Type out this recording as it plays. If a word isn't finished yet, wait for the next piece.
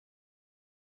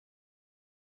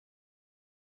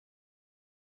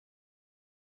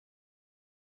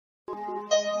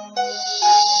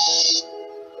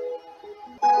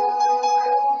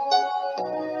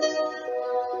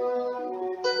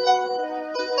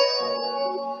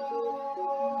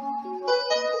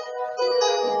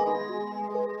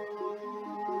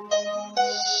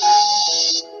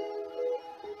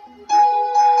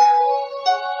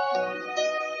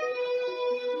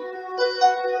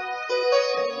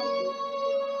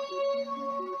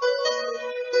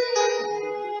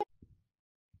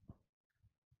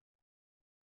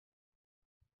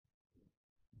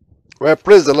Well,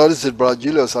 praise the Lord. This is Brother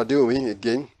Julius Adeomi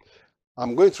again.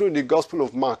 I'm going through the Gospel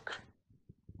of Mark.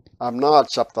 I'm now at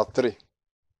chapter 3.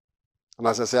 And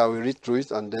as I say, I will read through it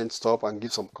and then stop and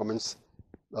give some comments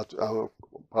that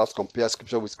perhaps compare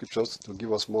scripture with scriptures to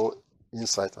give us more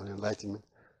insight and enlightenment.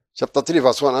 Chapter 3,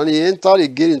 verse 1. And he entered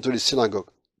again into the synagogue.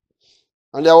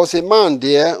 And there was a man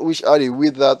there which had a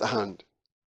withered hand.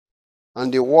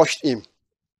 And they watched him,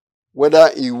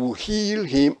 whether he would heal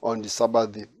him on the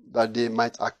Sabbath day, that they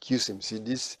might accuse him. See,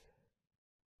 these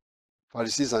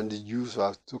Pharisees and the Jews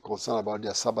were too concerned about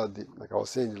their Sabbath day, like I was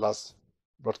saying in the last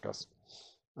broadcast.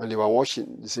 And they were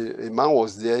watching. They say a man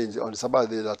was there on the Sabbath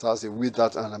day that has a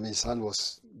withered hand. I mean, his hand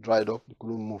was dried up, he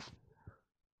couldn't move.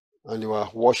 And they were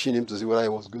watching him to see whether he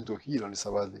was going to heal on the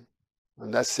Sabbath day.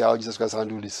 And that's how Jesus Christ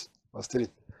handled this. Verse 3.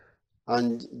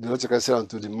 And the Lord Jesus Christ said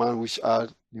unto the man which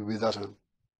had the withered hand,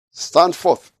 stand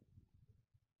forth.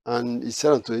 And he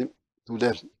said unto him, to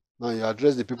them, now you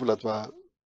address the people that were,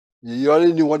 you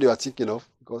already knew what they were thinking of,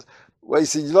 because when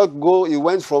he did not go, he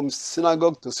went from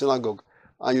synagogue to synagogue.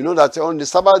 And you know that on the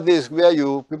Sabbath days where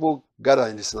people gather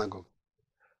in the synagogue.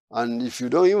 And if you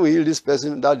don't even heal this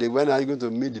person that day, when are you going to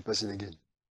meet the person again?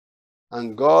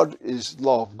 And God is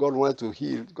love. God wanted to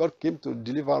heal. God came to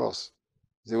deliver us.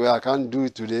 He said, well, I can't do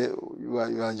it today. You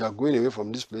are going away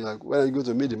from this place. When are you going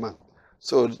to meet the man?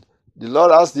 So the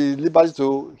Lord has the liberty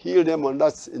to heal them in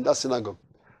that synagogue.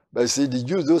 But you see, the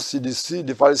Jews don't see,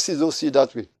 the Pharisees don't see it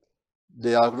that way.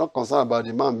 They are not concerned about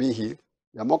the man being healed.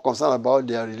 They are more concerned about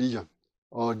their religion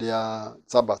or their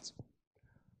Sabbath.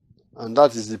 And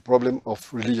that is the problem of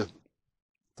religion.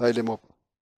 Tie them up.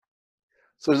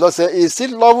 So the Lord said, is it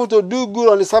lawful to do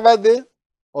good on the Sabbath day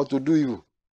or to do evil?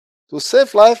 To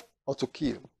save life or to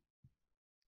kill?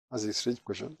 That's a strange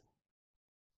question.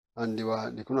 And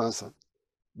they couldn't answer.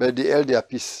 But they held their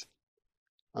peace.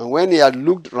 And when he had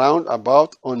looked round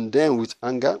about on them with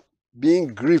anger,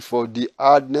 being grieved for the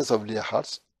hardness of their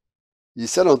hearts, he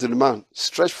said unto the man,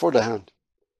 stretch forth thy hand.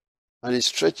 And he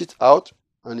stretched it out,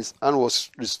 and his hand was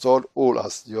restored whole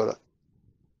as the other.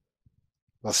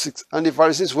 Verse 6. And the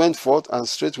Pharisees went forth and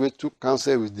straightway took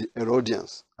counsel with the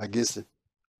Herodians against him,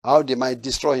 how they might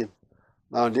destroy him.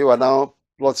 Now they were now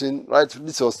plotting, right?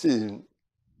 This was still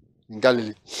in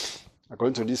Galilee,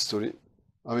 according to this story.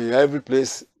 I mean, every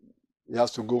place he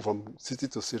has to go from city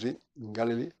to city in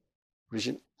Galilee,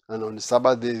 preaching. And on the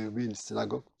Sabbath day, he will be in the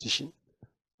synagogue teaching.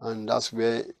 And that's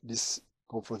where this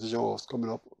confrontation was coming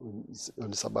up on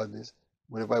the Sabbath days.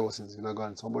 Whenever he was in the synagogue,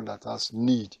 and someone that has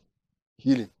need,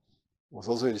 healing, was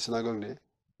also in the synagogue there.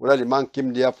 Whether the man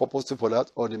came there purposely for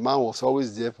that, or the man was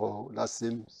always there for that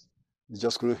same, he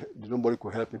just couldn't, nobody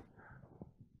could help him.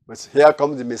 But here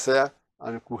comes the Messiah,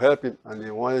 and he could help him, and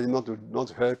they wanted him not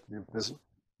to help the person,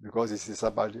 because it's a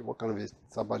Sabbath day. What kind of a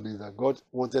Sabbath day is that? God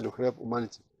wanted to help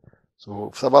humanity.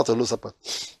 So Sabbath or no Sabbath.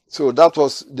 So that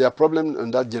was their problem in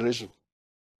that generation.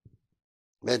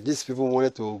 But these people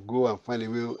wanted to go and find a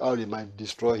way how they might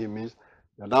destroy him.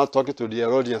 They are now talking to the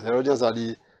Herodians. Herodians are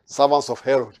the servants of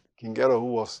Herod, King Herod,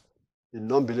 who was a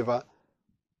non-believer.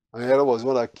 And Herod was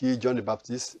one that killed John the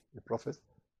Baptist, the prophet.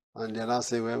 And they are now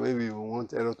saying, well, maybe we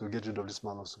want Herod to get rid of this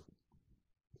man also.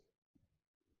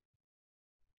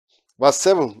 Verse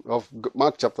 7 of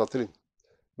Mark chapter 3.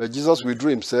 But Jesus withdrew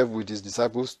himself with his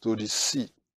disciples to the sea.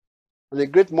 And a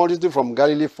great multitude from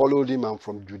Galilee followed him, and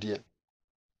from Judea.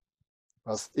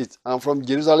 Verse 8. And from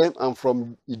Jerusalem, and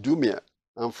from Idumea,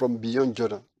 and from beyond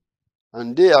Jordan.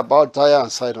 And they about Tyre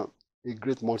and Sidon, a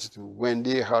great multitude, when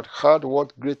they had heard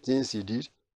what great things he did,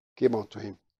 came unto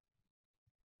him.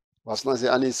 Verse 9 says,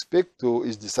 and he spake to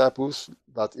his disciples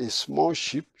that a small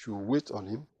sheep should wait on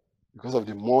him because of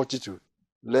the multitude,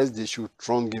 lest they should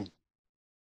throng him.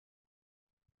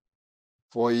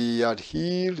 For he had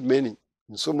healed many,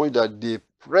 insomuch that they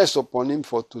pressed upon him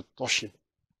for to touch him,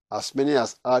 as many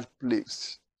as had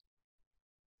plagues.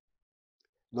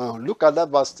 Now look at that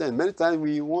verse 10. Many times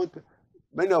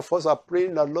many of us are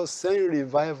praying that Lord send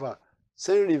revival,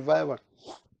 send revival.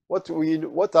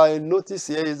 What I notice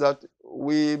here is that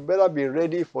we better be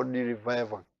ready for the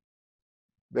revival.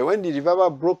 But when the revival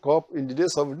broke up in the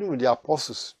days of the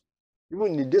apostles, even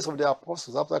in the days of the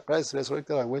apostles, after Christ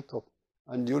resurrected and went up,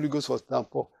 and the Holy Ghost was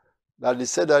downpour. That they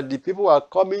said that the people were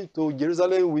coming to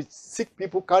Jerusalem with sick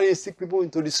people, carrying sick people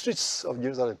into the streets of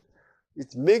Jerusalem.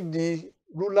 It made the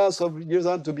rulers of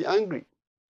Jerusalem to be angry.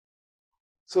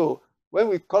 So when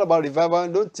we call about revival,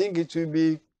 don't think it will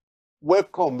be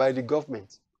welcomed by the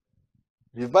government.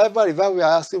 Revival we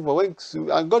are asking for,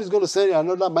 and God is going to send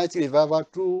another mighty revival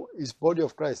through his body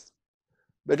of Christ.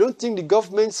 But don't think the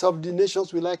governments of the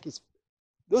nations will like it.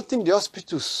 Don't think the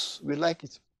hospitals will like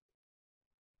it.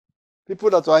 People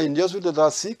that are in the hospital that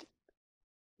are sick,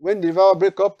 when the revival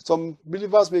break up, some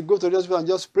believers may go to the hospital and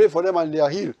just pray for them and they are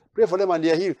healed. Pray for them and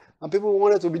they are healed. And people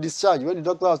wanted to be discharged. When the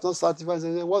doctor was not satisfied,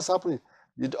 they say, what's happening?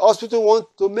 The hospital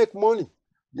want to make money.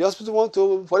 The hospital want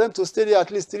for them to stay there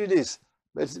at least 3 days.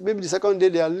 But maybe the second day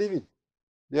they are leaving.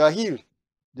 They are healed.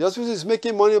 The hospital is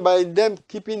making money by them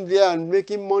keeping there and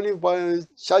making money by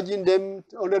charging them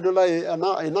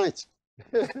 $100 a night.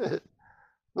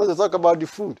 Not to talk about the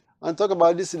food and talk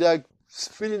about this, they are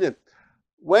feeding them.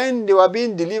 When they were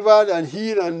being delivered and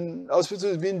healed and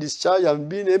hospitals being discharged and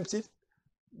being emptied,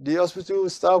 the hospital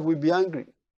staff will be angry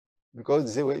because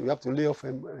they say, well, we have to lay off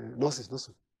nurses.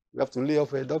 We have to lay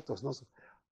off doctors.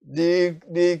 The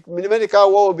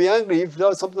medical world will be angry if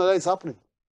something like that is happening.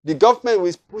 The government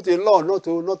will put a law not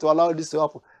to allow this to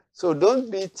happen. So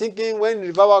don't be thinking when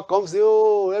revival comes,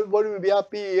 oh, everybody will be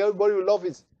happy, everybody will love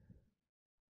it.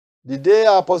 The day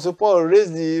Apostle Paul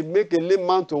make a lame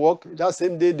man to walk, that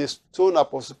same day they stoned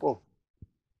Apostle Paul.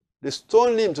 They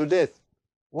stoned him to death.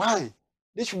 Why?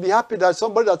 They should be happy that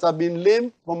somebody that had been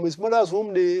lame from his mother's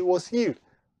womb was healed.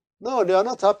 No, they are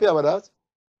not happy about that.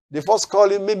 They first call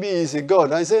him, maybe he's a god.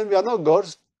 And he said, we are not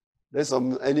gods. There's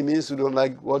some enemies who don't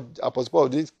like what Apostle Paul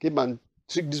did, came and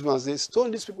tricked this one and said,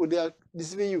 stone these people, they are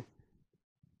deceiving you.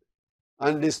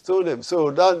 And they stole them.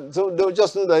 So they'll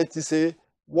just know that it is a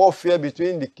warfare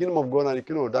between the kingdom of God and the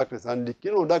kingdom of darkness. And the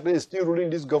kingdom of darkness is still ruling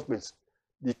these governments.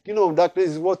 The kingdom of darkness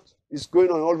is what is going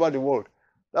on all over the world.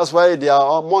 That's why they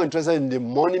are more interested in the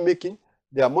money making.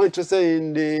 They are more interested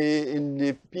in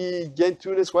the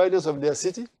gentleness, quietness of their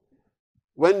city.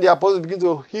 When the apostles begin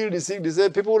to heal the sick, they say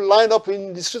people line up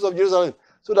in the streets of Jerusalem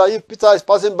so that if Peter is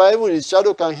passing by, even his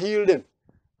shadow can heal them.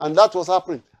 And that was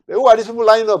happening. But who are these people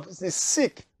lining up? It's the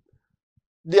sick,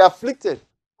 the afflicted.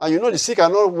 And you know the sick are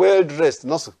not well dressed.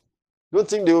 Don't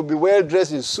think they will be well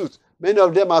dressed in suits. Many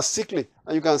of them are sickly.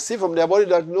 And you can see from their body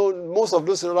that most of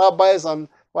those rabbis and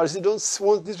Pharisees don't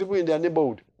want these people in their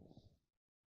neighborhood.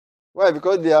 Why?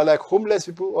 Because they are like homeless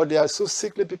people or they are so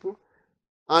sickly people.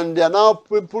 And they are now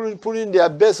putting their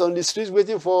best on the streets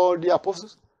waiting for the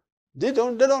apostles. They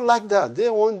don't like that. They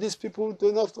want these people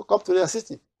to not to come to their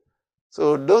city.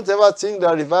 So don't ever think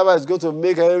that revival is going to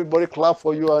make everybody clap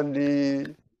for you and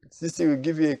the city will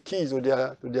give you a key to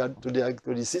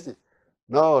the city.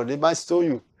 No, they might stone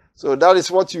you. So that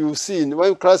is what you see.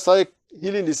 When Christ started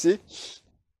healing the sick,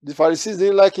 the Pharisees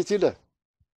didn't like it either.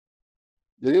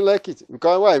 They didn't like it.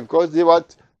 Because why? Because they were,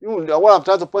 what I'm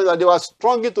trying to point out, they were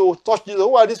strongly to touch Jesus.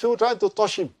 Who are these people trying to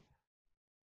touch him?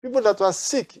 People that were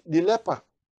sick, the leper,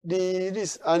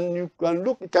 this, and you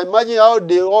can imagine how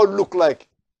they all look like.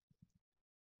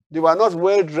 They were not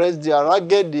well dressed, they are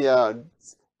ragged,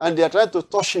 and they are trying to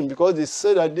touch him because they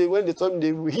said that when they touch him,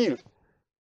 they will heal.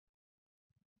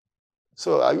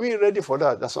 So are we ready for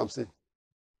that? That's what I'm saying.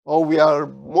 Or we are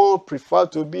more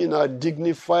preferred to be in our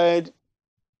dignified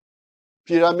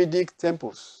pyramidic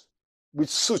temples with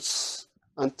suits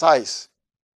and ties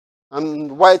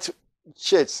and white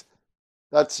shirts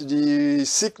that the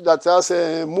sick that has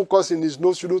a mucus in his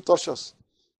nose shouldn't touch us.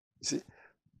 You see,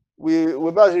 we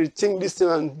better rethink this thing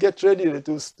and get ready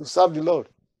to serve the Lord,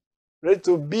 ready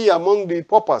to be among the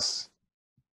paupers.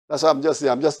 That's what I'm just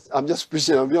saying. I'm just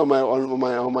preaching. I'm on my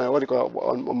what do you call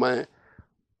it?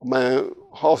 on my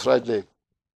horse right there.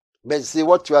 But see,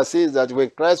 what you are saying is that when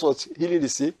Christ was healing the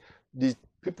sick, the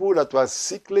people that were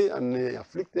sickly and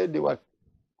afflicted, they were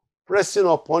pressing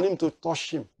upon him to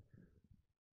touch him.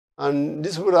 And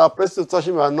these people that are pressing to touch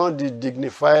him are not the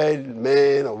dignified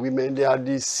men or women. They are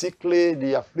the sickly,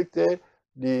 the afflicted,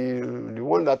 the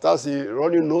one that has a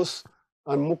running nose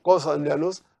and mucus on their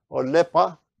nose, or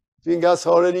leper, fingers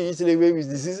already eaten away with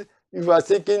disease. If you are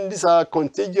thinking these are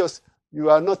contagious, you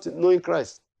are not knowing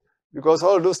Christ. Because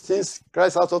all those things,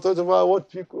 Christ has taught about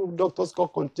what doctors call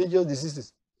contagious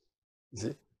diseases. You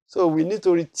see? So we need to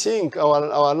rethink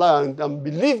our life and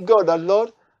believe God that,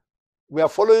 Lord, we are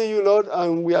following you, Lord,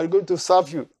 and we are going to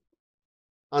serve you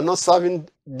and not serving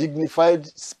dignified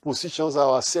positions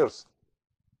ourselves.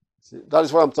 See, that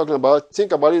is what I'm talking about.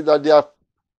 Think about it, that they are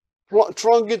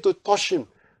trying to touch him.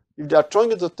 If they are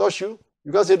trying to touch you,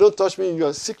 you can say, don't touch me, you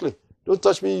are sickly. Don't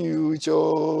touch me with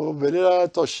your vanilla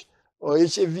touch. or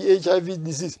HIV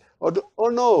disease. Oh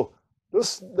no,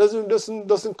 those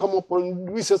doesn't come upon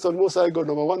we says of the Most High God.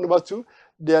 Number one, number two,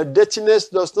 their dirtiness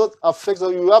does not affect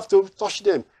them. You have to touch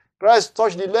them. Christ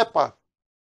touched the leper,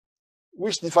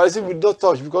 which the Pharisees will not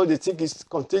touch because they think it's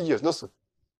contagious. No, sir.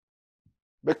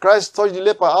 But Christ touched the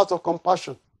leper out of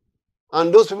compassion,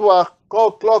 and those people are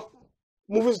clock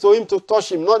moving to him to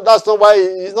touch him. That's not why.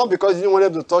 It's not because he didn't want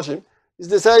them to touch him. It's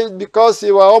they say because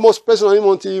they were almost pressing on him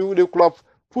until they could have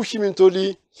pushed him into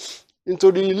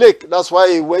the lake. That's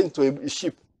why he went to a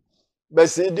ship. But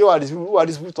see, who are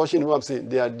these people touching him? I'm saying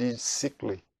they are the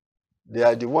sickly. They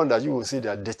are the one that you will say they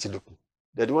are dirty looking.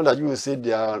 They're the one that you will say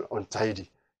they are untidy.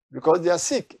 Because they are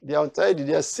sick. They are untidy.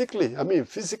 They are sickly. I mean,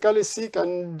 physically sick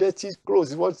and dirty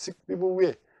clothes is what sick people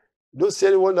wear. You don't see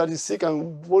anyone that is sick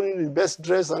and wearing the best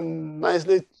dress and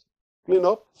nicely clean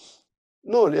up.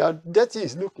 No, they are dirty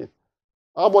looking.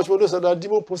 How much more those that are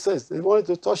demon possessed? They wanted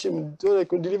to touch him so they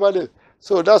could deliver them.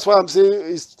 So that's why I'm saying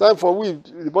it's time for we,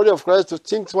 the body of Christ, to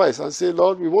think twice and say,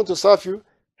 Lord, we want to serve you.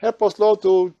 Help us, Lord,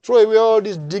 to throw away all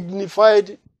this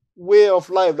dignified way of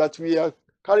life that we are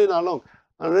carrying along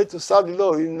and ready to serve the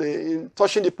Lord in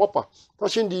touching the pauper,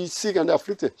 touching the sick and the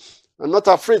afflicted, and not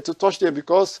afraid to touch them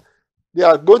because they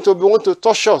are going to want to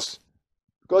touch us.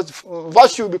 Because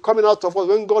virtue will be coming out of us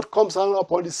when God comes down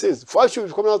upon the saints. Virtue will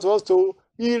be coming out of us to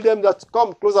heal them that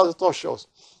come closer to touch us.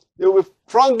 They will be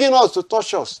thronging us to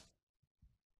touch us.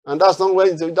 And that's not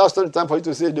the time for you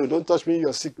to say, no, don't touch me,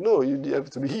 you're sick. No, you have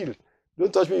to be healed.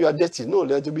 Don't touch me, you are dirty. No,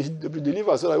 they have to be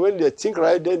delivered. So that when they think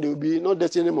right, then they will be not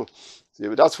dirty anymore.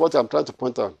 So that's what I'm trying to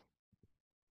point out.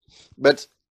 But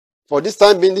for this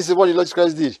time being, this is what the Lord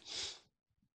Christ did.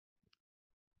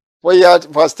 For he had,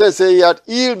 verse 10 says, he had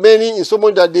healed many in so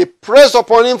much that they pressed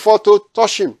upon him for to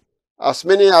touch him. As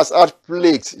many as had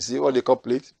plagues. You see what they call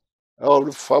plagues? All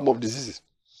the form of diseases.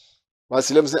 Verse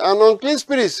 11 says, and unclean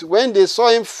spirits, when they saw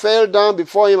him, fell down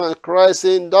before him and cried,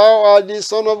 saying, Thou art the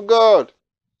Son of God.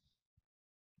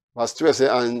 Verse 12 says,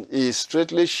 and he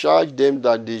straightly charged them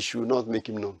that they should not make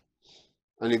him known.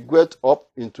 And he went up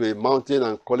into a mountain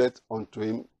and called unto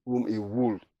him whom he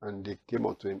would. And they came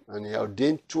unto him. And he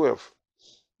ordained 12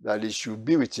 that they should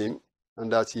be with him,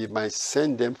 and that he might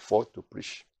send them forth to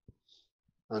preach,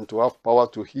 and to have power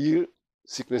to heal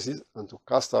sicknesses and to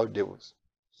cast out devils.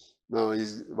 Now,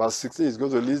 verse 16 is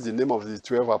going to list the name of the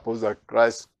 12 apostles that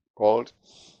Christ called,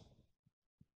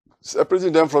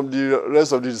 separating them from the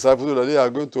rest of the disciples so that they are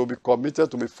going to be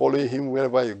committed to be following him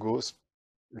wherever he goes.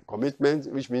 The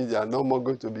commitment, which means they are no more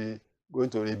going to be going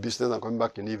to the business and coming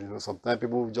back in the evening. Sometimes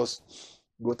people just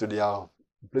go to their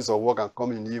place of work and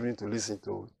come in the evening to listen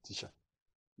to teacher.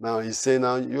 Now he's saying,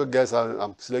 now you guys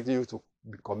I'm selecting you to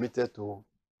be committed to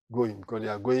going, because they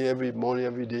are going every morning,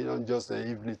 every day, not just the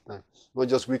evening time, not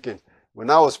just weekend. When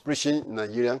I was preaching in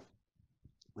Nigeria,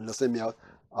 when they sent me out,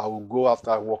 I would go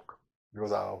after work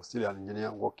because I was still an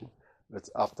engineer working. But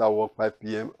after work, 5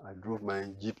 p.m., I drove my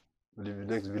Jeep to the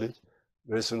next village.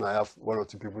 Very soon I have 1 or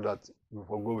 2 people that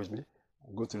will go with me.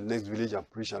 I go to the next village and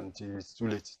preach until it's too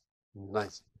late in the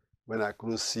night. When I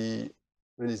couldn't see,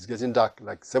 when it's getting dark,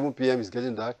 like 7 p.m. it's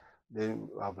getting dark, then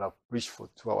I have preached for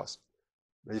 2 hours.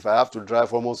 But if I have to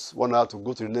drive almost 1 hour to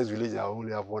go to the next village, I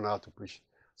only have 1 hour to preach.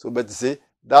 So, but to say,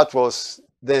 that was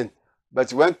then.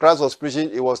 But when Christ was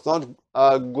preaching, it was not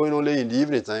going only in the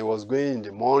evening time. It was going in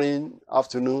the morning,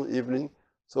 afternoon, evening.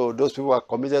 So those people were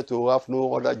committed to have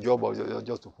no other job or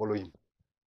just to follow him.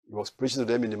 He was preaching to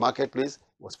them in the marketplace.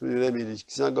 He was preaching to them in the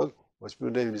synagogue. He was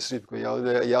preaching to them in the street, because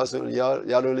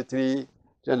he had only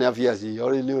 3.5 years. He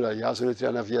already knew that he has only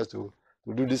 3.5 years to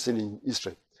do this thing in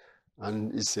Israel.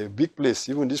 And it's a big place.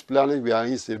 Even this planet we are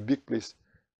in is a big place.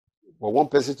 For one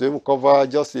person to even cover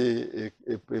just a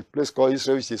place called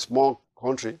Israel, which is a small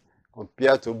country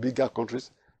compared to bigger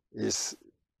countries, is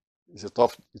a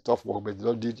tough work. But the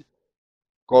Lord did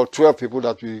call 12 people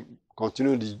that will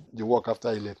continue the work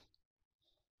after he left.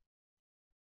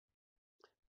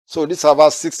 So this is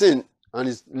verse 16, and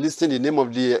it's listing the name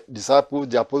of the disciples,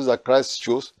 the apostles that Christ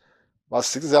chose. Verse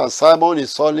 16, and Simon is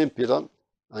surnamed Peter,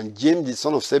 and James the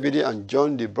son of Zebedee, and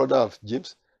John the brother of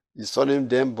James. He surnamed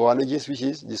them Boanerges, which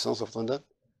is the sons of thunder,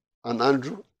 and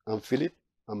Andrew, and Philip,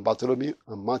 and Bartholomew,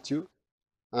 and Matthew,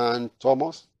 and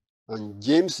Thomas, and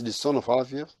James the son of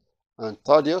Alphaeus, and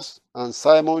Thaddeus, and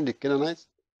Simon the Canaanite,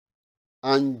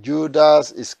 and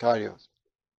Judas Iscariot,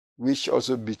 which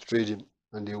also betrayed him,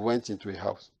 and they went into a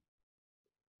house.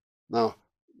 Now,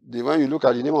 when you look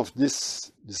at the name of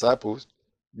these disciples,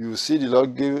 you see the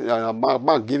Lord giving,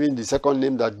 Mark giving the second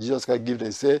name that Jesus Christ gave them.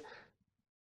 He said,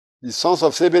 the sons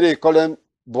of Zebedee, call them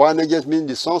Boanerges, means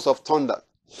the sons of thunder.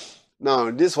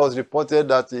 Now, this was reported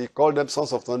that he called them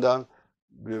sons of thunder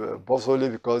possibly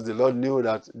because the Lord knew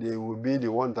that they would be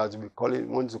the one that will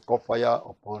want to call fire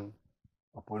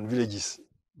upon villages.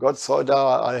 God saw that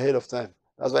ahead of time.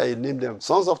 That's why he named them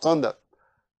sons of thunder.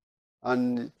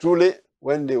 And truly,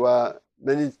 when they were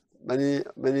many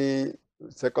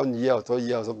second year or third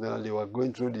year or something, and they were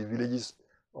going through the villages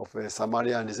of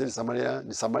Samaria, and they said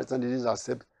the Samaritan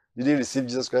didn't receive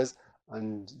Jesus Christ.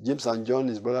 And James and John,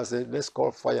 his brother, said, let's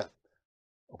call fire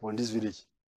upon this village,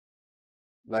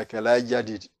 like Elijah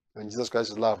did. And Jesus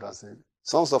Christ laughed and said,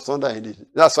 sons of thunder indeed.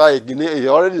 That's why he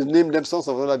already named them sons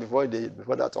of thunder before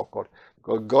that occurred.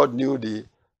 Because God knew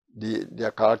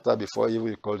their character before he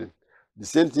even called him. The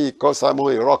same thing, he called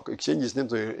Simon a rock. He changed his name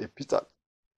to a Peter.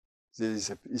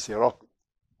 It's a rock.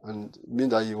 And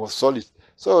means that he was solid.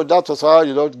 So that was how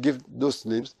the Lord give those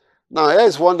names. Now, here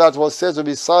is one that was said to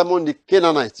be Simon the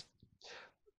Canaanite.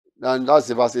 And that's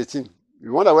verse 18.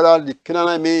 You wonder whether the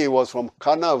Canaanite means he was from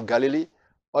Cana of Galilee,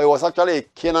 or he was actually a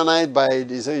Canaanite by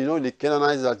the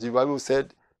Canaanites that the Bible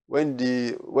said when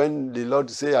the Lord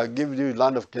said, I give you the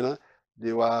land of Canaan,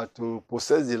 they were to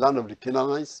possess the land of the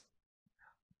Canaanites.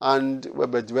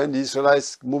 But when the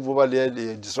Israelites moved over there,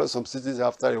 they destroyed some cities.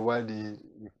 After a while, they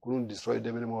couldn't destroy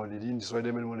them anymore. They didn't destroy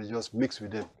them anymore. They just mixed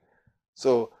with them.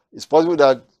 So it's possible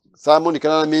that Simon the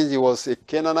Canaanite means he was a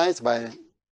Canaanite by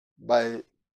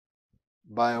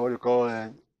what you call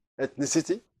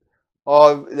ethnicity.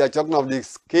 Or they're talking of the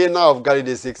Cana of Galilee.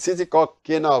 There's a city called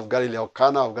Cana of Galilee or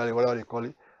Cana of Galilee, whatever they call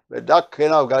it. But that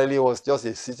Cana of Galilee was just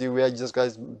a city where Jesus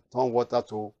Christ turned water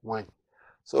to wine.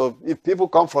 So if people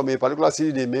come from a particular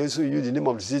city, they may also use the name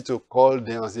of the city to call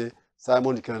them and say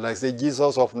Simon the Canaanite, like say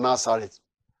Jesus of Nazareth.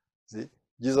 See,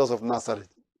 Jesus of Nazareth.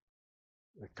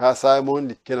 Simon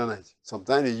the Canaanite.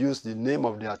 Sometimes they use the name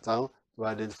of their town to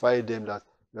identify them that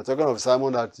we are talking of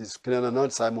Simon that is Canaanite,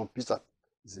 not Simon Peter.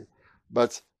 You see,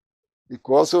 but it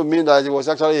could also mean that it was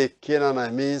actually a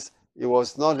Canaanite. Means it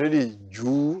was not really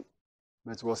Jew,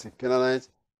 but it was a Canaanite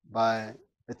by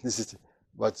ethnicity.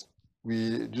 But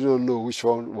we do not know which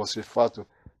one was referred to,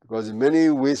 because in many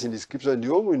ways in the scripture, in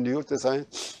the Old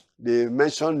Testament, they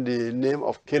mentioned the name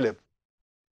of Caleb.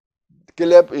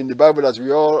 Caleb in the Bible, that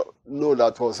we all know,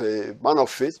 that was a man of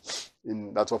faith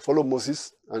that will follow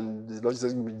Moses, and the Lord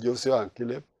says Joshua and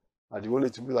Caleb are the only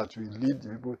two people that will lead the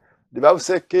people. The Bible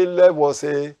says Caleb was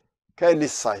a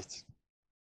Kenizzite.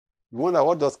 You wonder,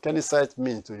 what does Kenizzite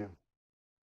mean to you?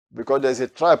 Because there's a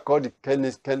tribe called the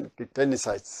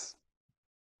Kenizzites.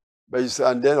 But you see,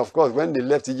 and then of course when they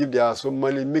left Egypt, there are so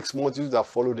many mixed multitudes that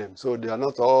follow them. So they are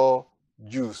not all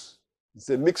Jews. It's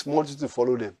a mixed multitude to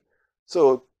follow them.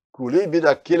 So could it be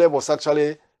that Caleb was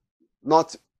actually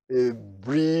not a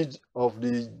breed of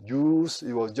the Jews?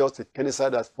 He was just a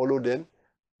Kenizzite that followed them,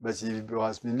 but he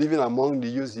has been living among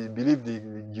the Jews. He believed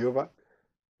in Jehovah.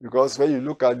 Because when you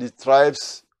look at the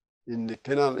tribes in the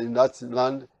Canaan, in that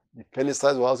land, the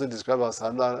Kenizzites were also described as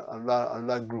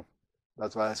another group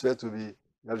that were expected to be,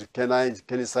 you have the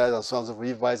Kenizzites and so on, so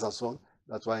Hivites and so on,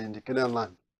 that were in the Canaan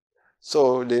land.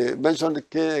 So they mentioned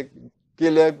the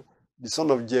Caleb, the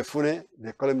son of Jephunneh,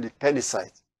 they call him the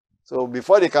Kenizzite. So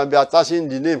before they can be attaching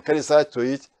the name Kenizzite to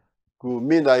it, could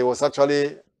mean that it was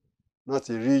actually not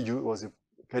a real Jew, it was a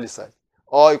Kenizzite.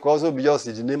 Or it could also be just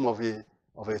the name of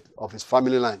his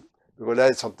family line,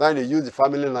 because sometimes they use the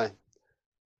family line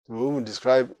to even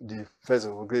describe the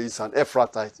person. Okay, it's an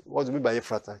Ephrathite. What do you mean by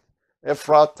Ephrathite?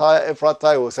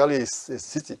 Ephrathite was actually a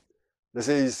city. They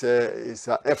say it's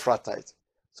an Ephrathite.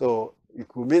 So it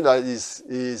could mean that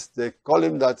they call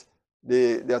him that.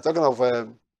 They are talking of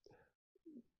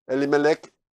Elimelech.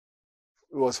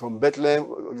 It was from Bethlehem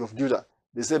of Judah.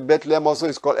 They say Bethlehem also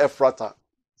is called Ephrathah.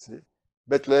 See,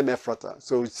 Bethlehem Ephrathah.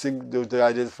 So they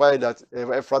identify that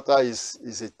Ephrathah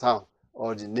is a town,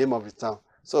 or the name of the town.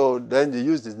 So then they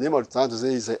use the name of the town to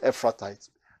say it's an Ephrathite.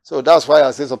 So that's why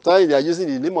I say sometimes they are using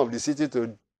the name of the city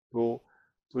to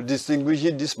distinguish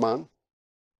this man,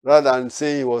 rather than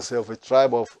saying he was of a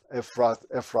tribe of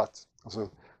Ephrath.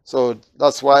 So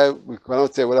that's why we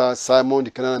cannot tell whether Simon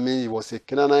the Canaanite means he was a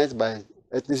Canaanite by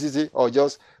ethnicity, or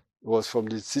just was from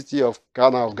the city of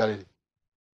Cana of Galilee.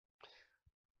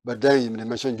 But then they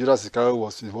mentioned Judas Iscariot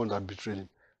was the one that betrayed him.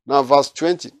 Now verse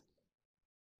 20.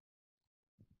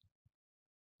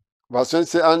 Verse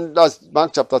 20, and that's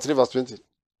Mark chapter 3, verse 20.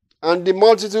 And the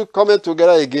multitude cometh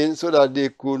together again, so that they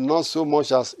could not so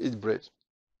much as eat bread.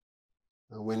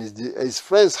 And when his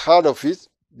friends heard of it,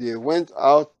 they went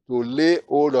out to lay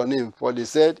hold on him, for they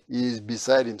said, he is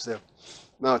beside himself.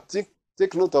 Now take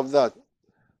note of that.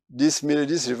 This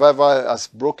revival has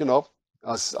broken up,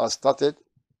 has started.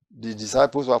 The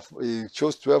disciples he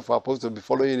chose 12 apostles to be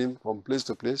following him from place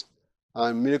to place,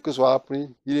 and miracles were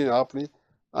happening, healing were happening.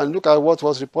 And look at what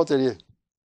was reported here.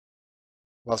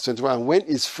 Verse 21. And when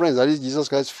his friends, that is Jesus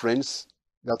Christ's friends,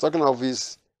 they are talking of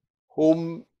his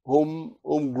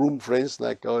homegrown friends,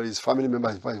 like his family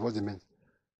members, in fact, what they meant.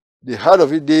 They heard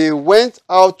of it. They went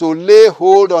out to lay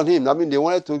hold on him. I mean, they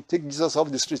wanted to take Jesus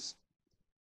off the streets.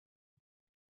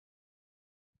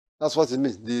 That's what it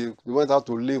means. They went out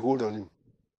to lay hold on him.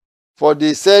 For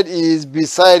they said he is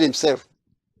beside himself.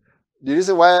 The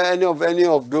reason why any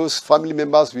of those family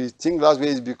members will think that way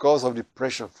is because of the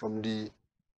pressure from the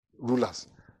rulers.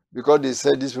 Because they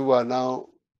said these people are now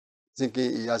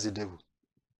thinking he has a devil.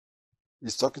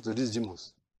 He's talking to these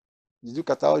demons. You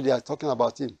look at how they are talking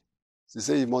about him. They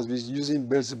say he must be using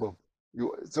Beelzebub.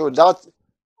 So that,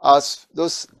 as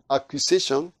those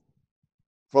accusations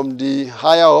from the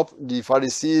higher up, the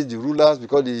Pharisees, the rulers,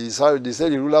 because they say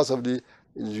the rulers of the,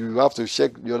 you have to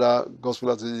check the other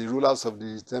gospel, the rulers of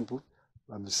the temple,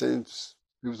 and the same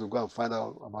people to go and find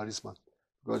out about this man.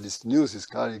 Because this news is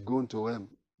carried, going to him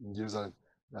in Jerusalem.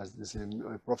 There's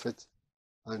a prophet.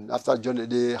 And after John,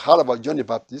 they heard about John the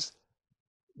Baptist,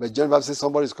 but John the Baptist said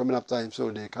somebody is coming after him, so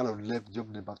they kind of left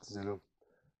John the Baptist alone.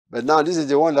 But now this is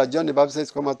the one that John the Baptist is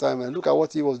coming after him, and look at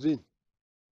what he was doing.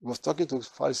 He was talking to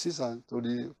Pharisees and to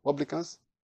the publicans.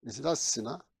 He said, that's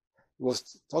sinner. He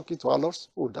was talking to others.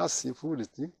 Oh, that's sinful, the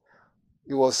thing.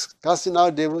 He was casting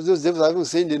out devils. Those devils are even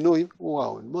saying they know him. Oh,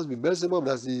 wow, it must be Beelzebub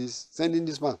that is sending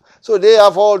this man. So they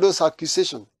have all those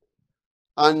accusations.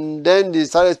 And then they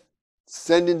started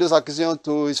sending those accusations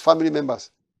to his family members.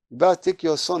 You better take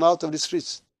your son out of the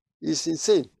streets. He's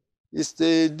insane. He's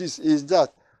this, he's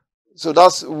that. So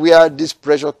that's where this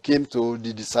pressure came to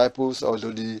the disciples or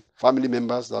to the family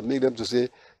members that made them to say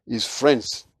his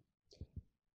friends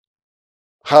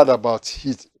heard about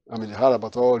it. I mean, they heard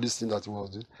about all these things that he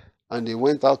was doing. And they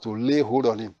went out to lay hold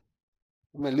on him.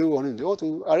 I mean, lay hold on him. They want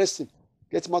to arrest him,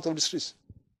 get him out of the streets.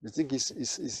 They think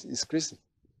he's crazy.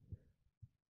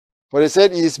 But they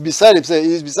said he's beside himself.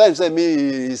 He's beside himself.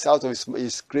 He's out of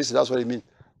he's crazy. That's what it means.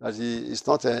 That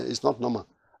it's not normal.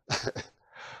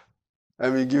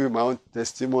 Let me give you my own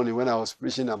testimony. When I was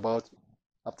preaching about,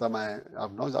 I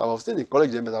was still in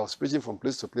college then, but I was preaching from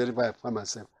place to place where I found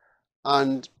myself.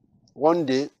 And one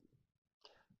day,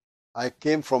 I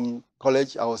came from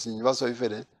college. I was in University of Ife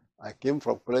then. I came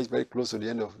from college very close to the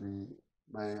end of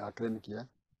my academic year,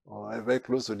 or very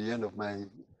close to the end of my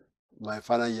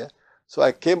final year. So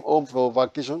I came home for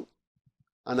vacation,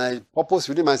 and I purposed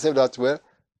within myself that, well,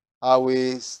 I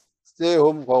will stay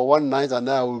home for one night, and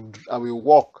then I will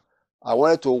walk. I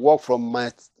wanted to walk from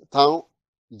my town,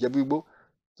 Ijebu,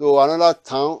 to another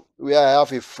town where I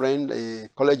have a friend, a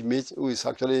college mate, who is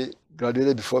actually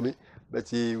graduated before me, but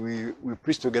we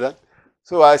preached together.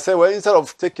 So I said, well, instead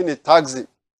of taking a taxi,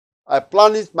 I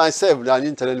planned it myself. I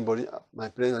didn't tell anybody. My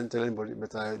parents didn't tell anybody,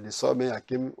 but they saw me. I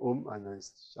came home and I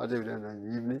started with them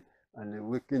in the evening, and then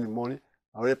waking in the morning.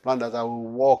 I already planned that I will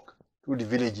walk through the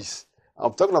villages.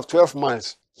 I'm talking of 12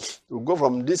 miles. To go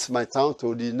from my town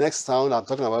to the next town I'm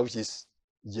talking about, which is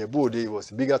Jebu. It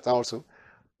was a bigger town also.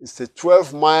 It's a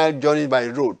 12-mile journey by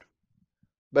road.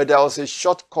 But there was a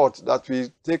shortcut that will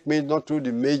take me not through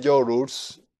the major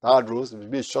roads, hard roads. It will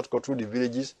be a shortcut through the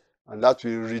villages, and that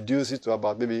will reduce it to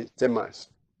about maybe 10 miles.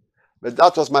 But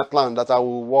that was my plan, that I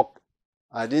will walk.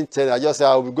 I didn't tell you. I just said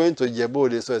I will be going to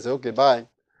Jebu. So I said, okay, bye.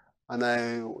 And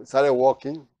I started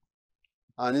walking.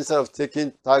 And instead of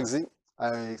taking taxi,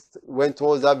 I went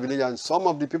towards that village, and some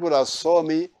of the people that saw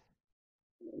me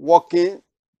walking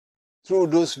through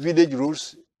those village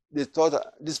roads, they thought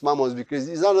this man must be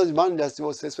crazy. Is that not the man that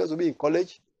was supposed to be in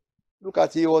college? Look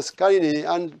at, he was carrying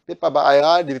a paper bag.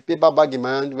 I had the paper bag in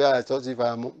my hand where I thought if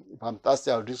I'm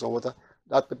thirsty, I'll drink some water.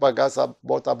 That paper gas had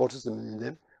water bottles in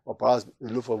them, or perhaps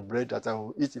a loaf of bread that I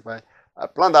will eat if I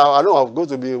planned. I know I was going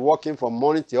to be walking from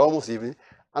morning till almost evening,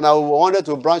 and I wanted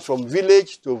to branch from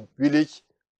village to village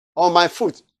on my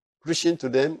foot, preaching to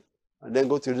them, and then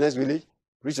go to the next village,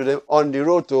 preach to them on the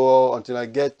road until I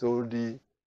get to the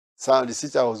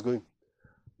city I was going.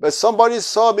 But somebody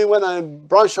saw me when I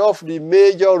branched off the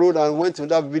major road and went to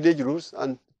that village route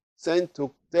and sent to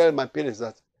tell my parents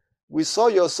that we saw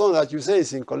your son that you say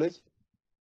is in college,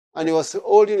 and he was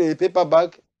holding a paper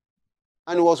bag,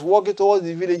 and he was walking towards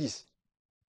the villages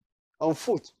on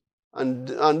foot. And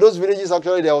those villages,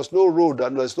 actually, there was no road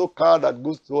and there was no car that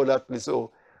goes to that place.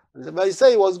 So, but he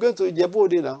said he was going to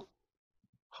Jebodi now.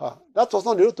 That was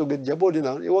not the road to get Jebodi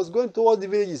now. He was going towards the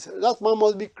villages. That man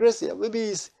must be crazy. Maybe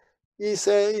he's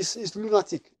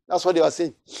lunatic. That's what they were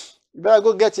saying. You better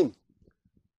go get him.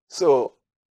 So,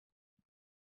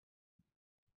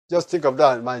 just think of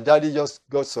that. My daddy just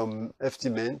got some FT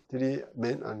men, 3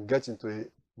 men, and got into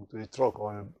a truck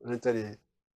or rented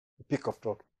a pickup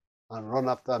truck and run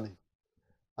after me.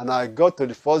 And I got to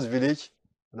the first village.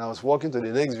 And I was walking to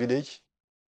the next village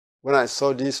when I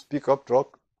saw this pickup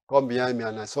truck come behind me,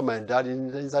 and I saw my dad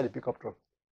inside the pickup truck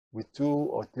with 2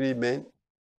 or 3 men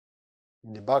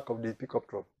in the back of the pickup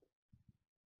truck.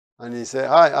 And he said,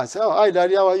 hi. I said, oh, hi,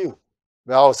 Daddy, how are you?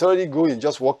 But I was already going,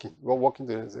 just walking to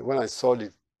them. When I saw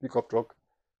the pickup truck,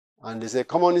 and they said,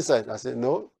 come on inside. I said,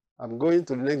 no, I'm going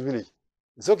to the next village.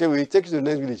 It's okay, we'll take you to the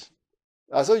next village.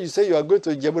 I saw you say you are going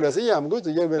to Jebel. I said, yeah, I'm going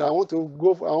to Jebel. I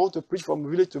want to preach from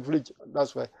village to village.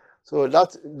 That's why. So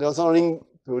that doesn't ring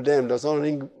to them, doesn't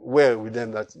ring well with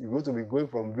them, that you're going to be going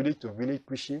from village to village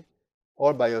preaching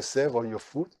all by yourself on your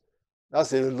foot.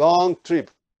 That's a long trip.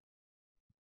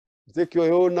 It take you a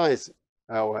whole night.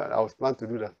 I was planning to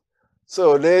do that.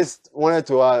 So they wanted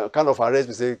to kind of arrest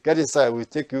me, say, get inside, we'll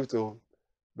take you to.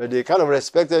 But they kind of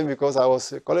respected me because I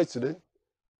was a college student.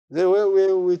 They said,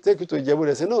 well, we'll take you to Jebu.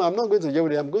 They said, no, I'm not going to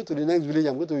Jebu. I'm going to the next village.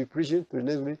 I'm going to be preaching to the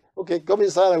next village. Okay, come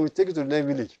inside and we'll take you to the next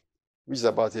village, which is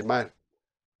about a mile.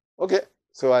 Okay,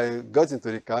 so I got into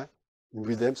the car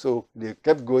with them. So they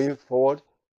kept going forward,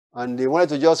 and they wanted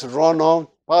to just run on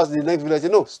past the next village. I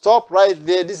said, no, stop right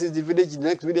there. This is the village, the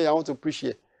next village I want to preach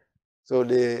here. So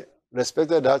they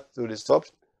respected that, so they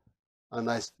stopped.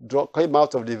 And I came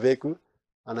out of the vehicle,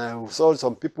 and I saw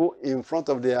some people in front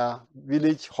of their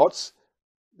village huts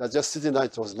that just sitting there.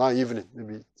 It was now evening,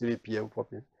 maybe 3 p.m., 4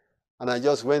 p.m. And I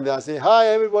just went there and said, hi,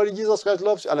 everybody, Jesus Christ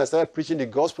loves you. And I started preaching the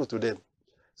gospel to them.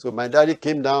 So my daddy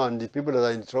came down, and the people that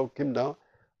are in the truck came down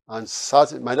and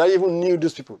sat. My daddy even knew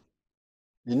those people.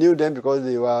 He knew them because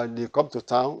they come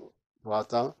to our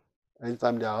town,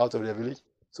 anytime they are out of their village.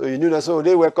 So he knew that. So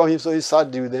they welcomed him. So he sat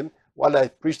with them while I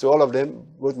preached to all of them.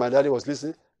 Both my daddy was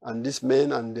listening, and these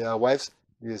men and their wives.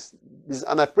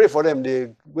 And I pray for them.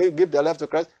 They give their life to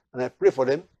Christ, and I pray for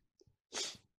them.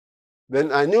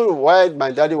 Then I knew why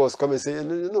my daddy was coming, saying,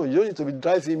 no, you don't need to be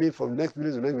driving me from next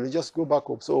village to next village. Just go back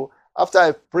home. So after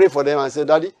I prayed for them, I said,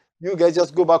 Daddy, you guys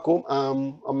just go back home.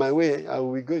 On my way, I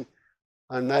will be going.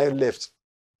 And I left.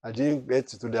 I didn't get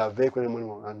to their vehicle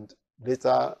anymore. And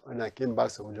later, when I came back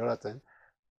some other time,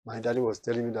 my daddy was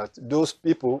telling me that those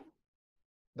people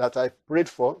that I prayed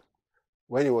for,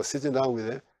 when he was sitting down with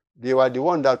them, they were the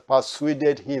one that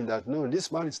persuaded him that, no,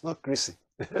 this man is not crazy.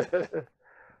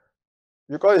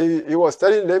 Because he was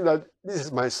telling them that this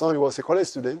is my son. He was a college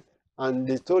student, and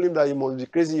they told him that he must be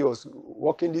crazy. He was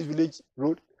walking this village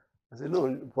road. I said,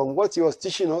 no, from what he was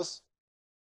teaching us,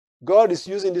 God is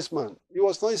using this man.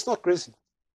 He's not crazy.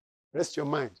 Rest your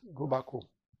mind. Go back home.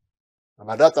 And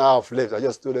by that time I've left. I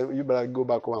just told them, you better go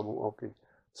back home. I'm okay.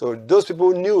 So those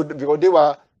people knew, because they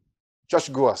were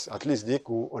churchgoers. At least they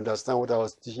could understand what I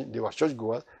was teaching. They were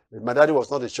churchgoers. But my daddy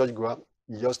was not a churchgoer.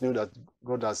 He just knew that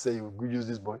God had said he would use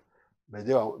this boy. But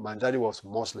my daddy was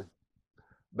Muslim.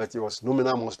 But he was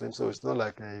nominal Muslim. So it's not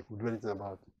like he could do anything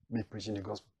about me preaching the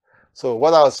gospel. So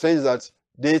what I was saying is that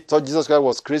they thought Jesus Christ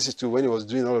was crazy too when he was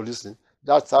doing all of this thing.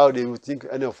 That's how they would think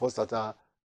any of us that are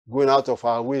going out of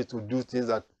our way to do things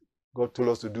that God told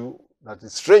us to do, that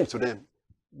is strange to them.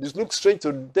 This looks strange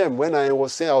to them when I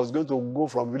was saying I was going to go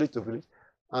from village to village.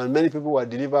 And many people were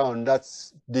delivered on that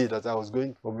day that I was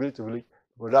going from village to village.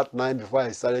 But that night before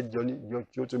I started journey, God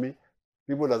showed to me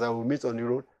people that I will meet on the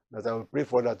road, that I will pray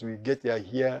for, that will get their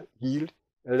hair healed,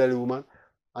 elderly woman.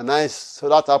 And I saw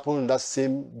that happen in that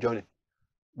same journey.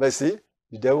 But see,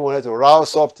 the devil wanted to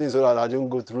rouse up things so that I didn't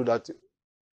go through that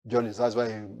journey. So that's why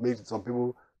he made some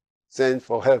people send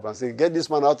for help and say, get this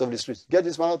man out of the street. Get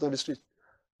this man out of the street.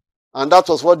 And that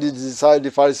was what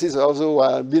the Pharisees also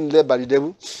were being led by the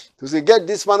devil to say, get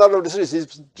this man out of the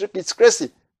street. It's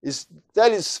crazy. Tell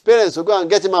his parents to go and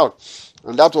get him out.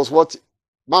 And that was what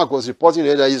Mark was reporting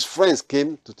that his friends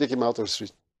came to take him out of the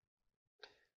street.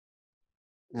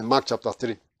 In Mark chapter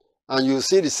 3. And you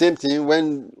see the same thing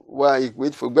when he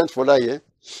went further here.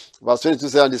 Verse 22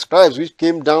 says, and the scribes which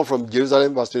came down from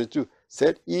Jerusalem, verse 22,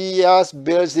 said, he has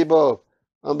Beelzebub,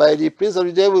 and by the prince of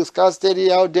the devils casted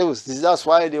he out devils. That's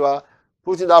why they were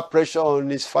putting that pressure on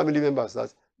his family members,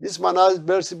 that this man has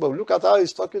Beelzebub. Look at how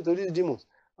he's talking to these demons.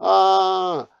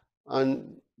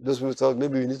 And those people thought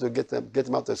maybe we need to get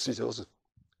him out of the street also.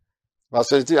 Verse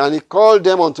 23, and he called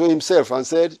them unto himself and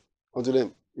said unto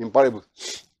them in parables,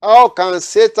 how can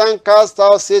Satan cast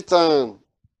out Satan?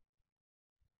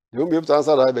 They won't be able to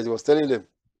answer that, but he was telling them,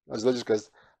 as Lord Jesus Christ.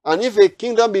 And if a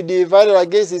kingdom be divided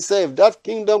against itself, that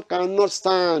kingdom cannot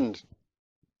stand.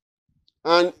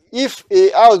 And if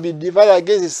a house be divided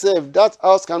against itself, that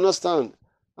house cannot stand.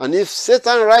 And if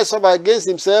Satan rise up against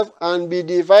himself and be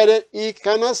divided, he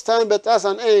cannot stand but as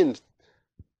an end.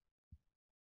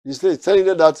 He's telling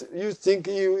them that you think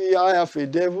I have a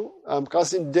devil, I'm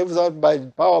casting devils out by the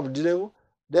power of the devil,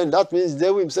 then that means the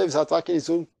devil himself is attacking his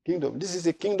own kingdom. This is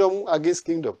a kingdom against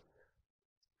kingdom.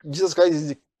 Jesus Christ is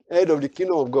the head of the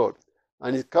kingdom of God,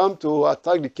 and he come to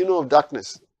attack the kingdom of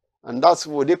darkness. And that's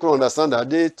what they couldn't understand, that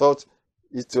they thought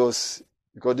it was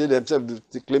because they themselves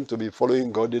they claim to be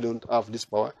following God. They don't have this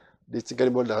power. They think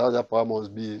anybody that has that power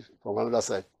must be from another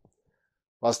side.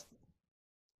 Verse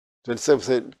 27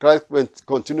 said, Christ went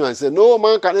continue and said, no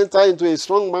man can enter into a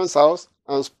strong man's house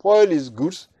and spoil his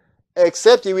goods,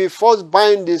 except he will first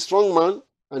bind the strong man,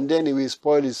 and then he will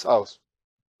spoil his house.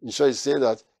 In short, he's saying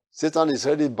that Satan is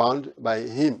already bound by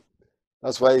him.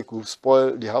 That's why he could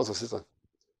spoil the house of Satan.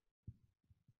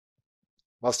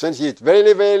 Verse 28,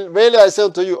 verily, verily, verily I say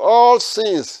unto you, all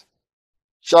sins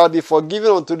shall be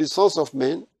forgiven unto the sons of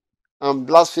men, and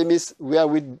blasphemies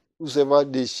wherewithsoever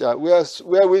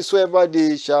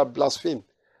they shall blaspheme.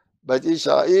 But he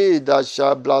that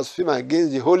shall blaspheme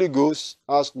against the Holy Ghost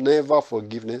has never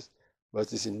forgiveness,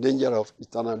 but is in danger of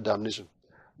eternal damnation.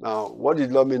 Now, what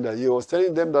did Lord mean that? He was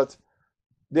telling them that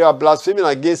they are blaspheming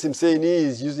against him, saying he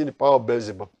is using the power of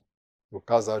Beelzebub to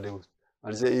cast out devils.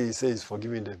 And he says he's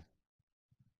forgiving them.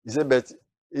 He said, but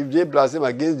if they blaspheme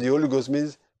against the Holy Ghost,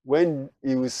 means when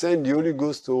he will send the Holy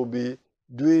Ghost to be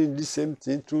doing the same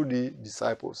thing through the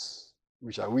disciples,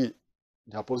 which are we,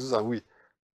 the apostles and we.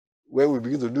 When we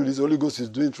begin to do this, Holy Ghost is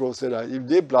doing through us, so that if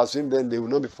they blaspheme, then they will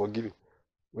not be forgiven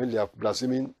when they are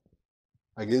blaspheming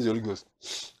against the Holy Ghost.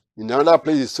 In another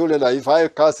place, it's told that if I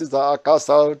cast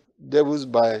out devils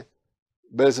by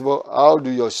Beelzebub, how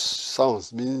do your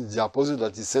sons, means the apostles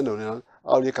that is sent on them,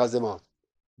 how do you cast them out?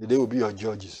 They will be your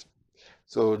judges.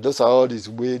 So those are all these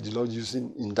ways the Lord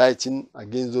using, indicting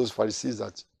against those Pharisees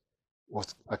that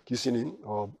was accusing him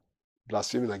or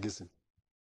blaspheming against him.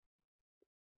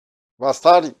 Verse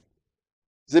 30.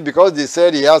 See, because they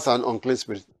said he has an unclean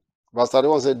spirit. Verse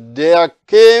 31 said, there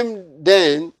came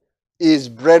then his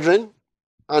brethren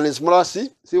and his mother, see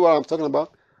what I'm talking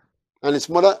about? And his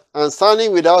mother, and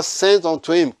standing without, sent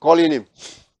unto him, calling him.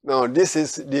 Now, this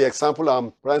is the example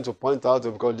I'm trying to point out,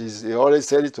 because he already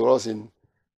said it to us in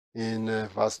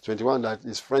verse 21, that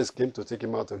his friends came to take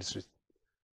him out of the street.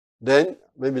 Then,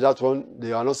 maybe that one,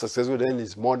 they are not successful. Then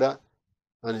his mother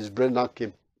and his brethren now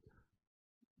came.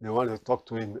 They want to talk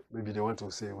to him. Maybe they want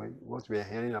to say, well, what we are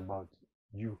hearing about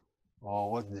you,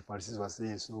 or what the Pharisees were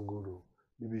saying is no good, or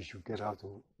maybe you should get out,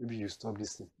 or maybe you stop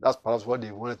this thing. That's perhaps what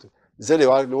they wanted to. They said they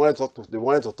wanted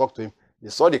to talk to him. They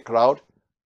saw the crowd,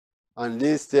 and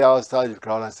they stay outside the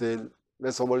crowd and say,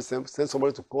 let somebody send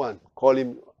somebody to go and call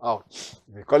him out.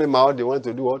 If you call him out, they want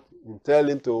to do what? You tell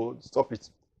him to stop it,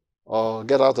 or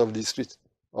get out of the street,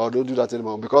 or don't do that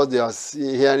anymore, because they are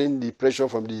hearing the pressure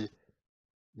from the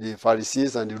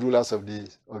Pharisees and the rulers of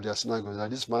their synagogues that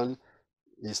this man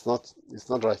is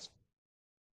not right.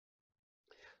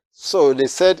 So they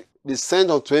said, they sent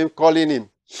unto him, calling him.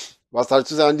 Verse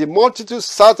 32, and the multitude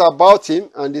sat about him,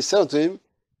 and they said unto him,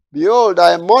 behold,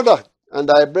 thy mother and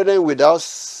thy brethren without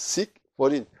sick for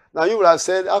him. Now you would have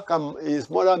said, how come his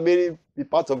mother Mary be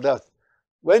part of that?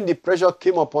 When the pressure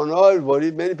came upon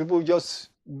everybody, many people just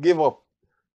gave up.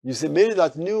 You see, Mary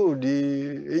that knew,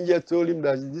 the angel told him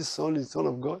that this son is the Son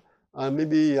of God, and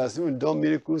maybe he has even done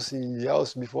miracles in the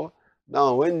house before.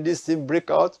 Now, when this thing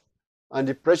break out, and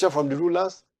the pressure from the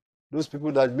rulers, those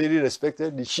people that Mary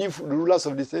respected, the chief rulers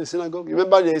of the same synagogue,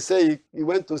 remember they say he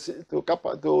went to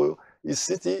his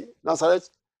city, Nazareth,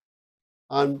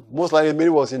 and most likely Mary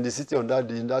was in the city on that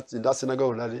day, in that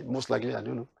synagogue on that day, most likely, I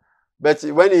don't know. But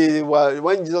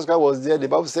when Jesus Christ was there, the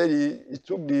Bible said he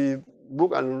took the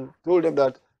book and told them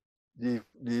that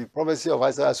the prophecy of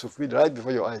Isaiah is fulfilled right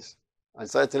before your eyes, and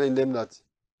started telling them that.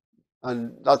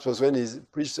 And that was when he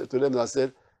preached to them and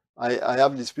said, I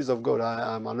have the Spirit of God,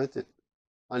 I am anointed.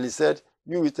 And he said,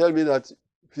 you will tell me that,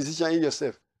 physician in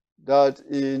yourself, that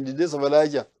in the days of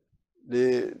Elijah,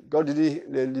 the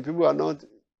people are not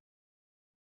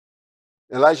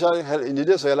Elisha. In the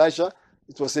days of Elisha,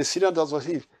 it was a Syrian that was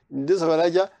healed. In the days of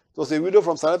Elijah, it was a widow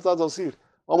from Sarepta that was healed.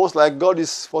 Almost like God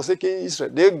is forsaking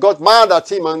Israel. They got mad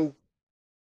at him and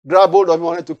grabbed hold of him,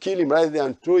 wanted to kill him right there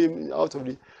and throw him out of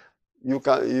the.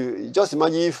 You just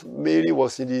imagine if Mary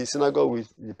was in the synagogue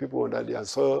with the people on that day and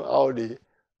saw how they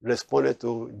responded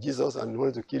to Jesus and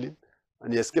wanted to kill him,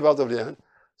 and he escaped out of their hand.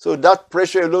 So that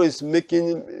pressure alone is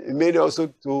making Mary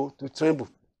also to tremble.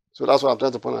 So that's what I'm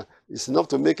trying to point out. It's enough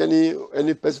to make any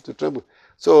person to tremble.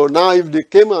 So now if they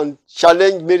came and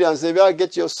challenged Mary and said, well,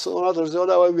 get your son out of the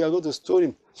other way, we are going to stone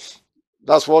him.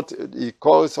 That's what he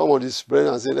called some of his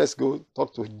brethren and said, let's go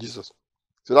talk to Jesus.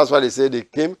 So that's why they said they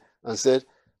came and said,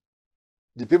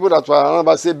 the people that were around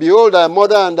about said, behold, thy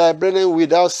mother and thy brethren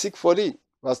without sick for thee.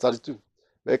 Verse 32.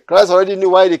 But Christ already knew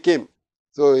why they came,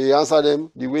 So he answered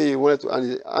them the way he wanted to,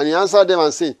 and he answered them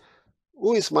and said,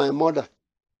 who is my mother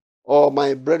or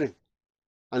my brethren?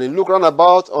 And he looked round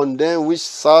about on them which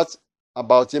sat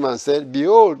about him and said,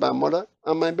 behold, my mother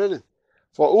and my brethren.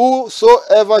 For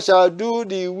whosoever shall do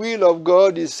the will of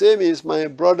God, the same is my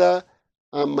brother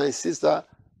and my sister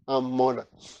and mother.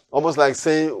 Almost like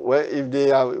saying, well, if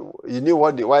they are, he knew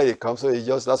why they come, so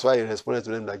that's why he responded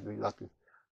to them like that.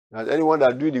 That anyone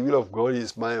that do the will of God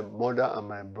is my mother and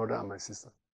my brother and my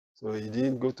sister. So he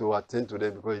didn't go to attend to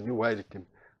them because he knew why they came.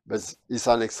 But it's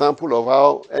an example of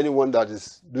how anyone that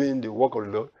is doing the work of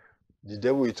the Lord, the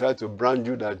devil will try to brand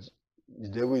you that the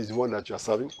devil is the one that you are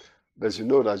serving. But you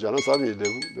know that you are not serving the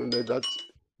devil.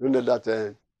 Don't let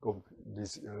that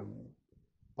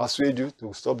persuade you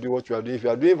to stop doing what you are doing. If you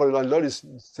are doing for the Lord, the Lord is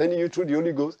sending you through the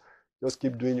Holy Ghost, just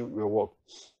keep doing your work.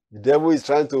 The devil is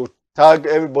trying to tag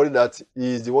everybody that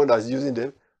he is the one that's using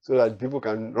them so that people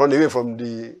can run away from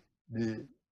the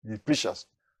preachers.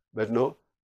 But no,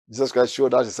 Jesus Christ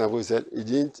showed that example. He said he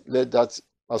didn't let that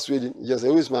persuade him. He just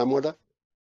said, who is my mother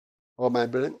or my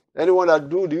brethren? Anyone that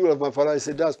do the will of my Father, he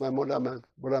said, that's my mother, my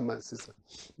brother, and my sister.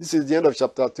 This is the end of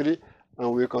chapter 3,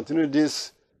 and we'll continue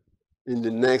this in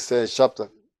the next chapter.